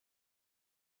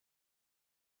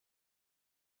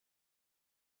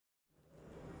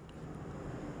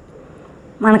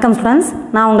வணக்கம் ஸ்டூடெண்ட்ஸ்,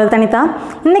 நான் உங்கள் தனிதா.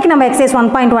 இன்றைக்கி நம்ம எக்ஸசைஸ்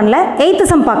 1.1ல 8th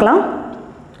சம் பார்க்கலாம்.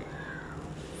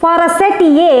 For a set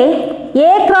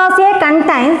A cross A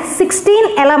contains 16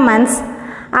 elements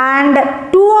and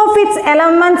 2 of its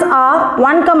elements are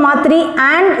 1, 3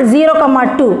 and 0,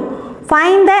 2.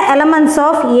 Find the elements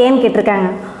of A ன்னு கேட்டிருக்காங்க.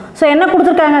 ஸோ என்ன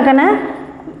கொடுத்துருக்காங்க கண்ணு?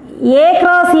 A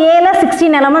cross Aல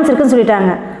 16 elements இருக்குன்னு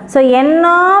சொல்லிட்டாங்க. So n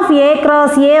of A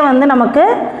cross A வந்து நமக்கு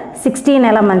 16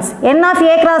 elements. n of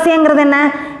A cross Aங்கிறது என்ன?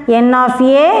 n of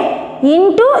A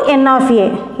into n of A.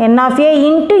 n of A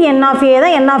into n of A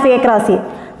தான் n of A cross A.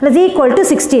 That is equal to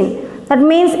 16. That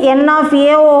means n of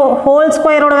A whole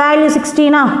square ஓட value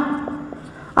 16.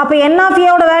 அப்போ n of A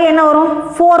ஓட value என்ன வரும்?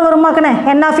 4 வருமாக்கண்ணே.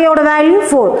 n of A ஓட value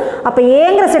 4. அப்போ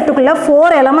ஏங்கிற செட்டுக்குள்ளே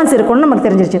 4 elements இருக்குன்னு நமக்கு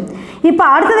தெரிஞ்சிருச்சு. இப்போ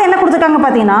அடுத்தது என்ன கொடுத்துருக்காங்க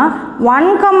பார்த்தீங்கன்னா 1,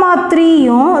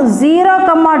 3யும் 0,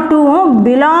 2ம்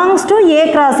பிலாங்ஸ் டு A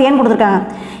cross Aன்னு கொடுத்துருக்காங்க.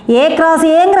 A cross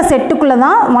Aங்கிற செட்டுக்குள்ளே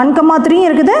தான் 1, 3யும்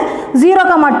இருக்குது, 0,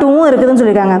 2ம் இருக்குதுன்னு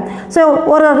சொல்லியிருக்காங்க. ஸோ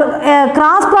ஒரு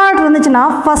கிராஸ் ப்ராடக்ட் இருந்துச்சுன்னா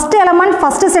ஃபஸ்ட் எலமெண்ட்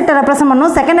ஃபஸ்ட்டு செட்டை ரெப்ரசென்ட்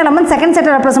பண்ணணும், செகண்ட் எலமெண்ட் செகண்ட்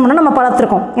செட்டை ரெப்ரசென்ட் பண்ணணும் நம்ம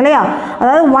பார்த்துருக்கோம் இல்லையா?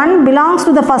 அதாவது 1 belongs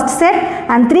to the first set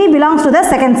and 3 belongs to the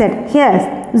second set. Here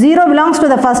 0 belongs to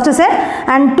the first set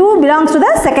and 2 belongs to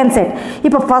the second set.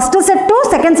 இப்போ first set to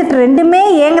second set ரெண்டுமே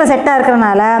ஏங்கிற செட்டாக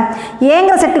இருக்கிறனால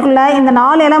ஏங்கிற செட்டுக்குள்ளே இந்த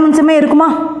 4 எலமெண்ட்ஸுமே இருக்குமா?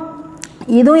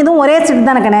 இதுவும் ஒரே செட்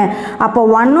தானே கண்ணே. அப்போ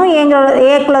 1ம்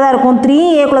ஏக்குள்ளே தான் இருக்கும்,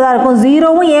 3யும் ஏக்குள்ளே தான் இருக்கும்,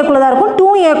 0வும் ஏக்குள்ளே தான் இருக்கும்,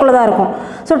 2வும் ஏக்குள்ளே தான் இருக்கும்.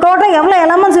 ஸோ டோட்டலாக எவ்வளோ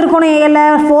எலமெண்ட்ஸ் இருக்கணும்? ஏல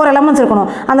 4 எலமெண்ட்ஸ் இருக்கணும்.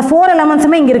 அந்த 4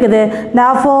 எலமெண்ட்ஸுமே இங்கே இருக்குது.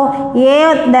 therefore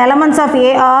the elements of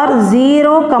A are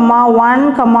 0, 1,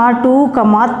 2,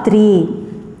 3.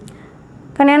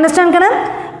 Can you understand கண்ணே?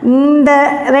 இந்த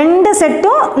ரெண்டு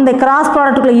செட்டும் இந்த கிராஸ்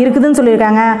ப்ராடக்ட்டுக்குள்ளே இருக்குதுன்னு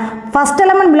சொல்லியிருக்காங்க. First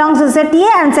element belongs to set A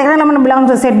and second element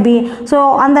belongs to set B. So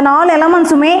அந்த 4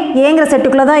 எலமெண்ட்ஸுமே ஏங்கிற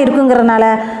செட்டுக்குள்ளே தான் இருக்குங்கிறதுனால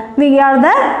we are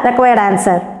the required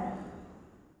answer.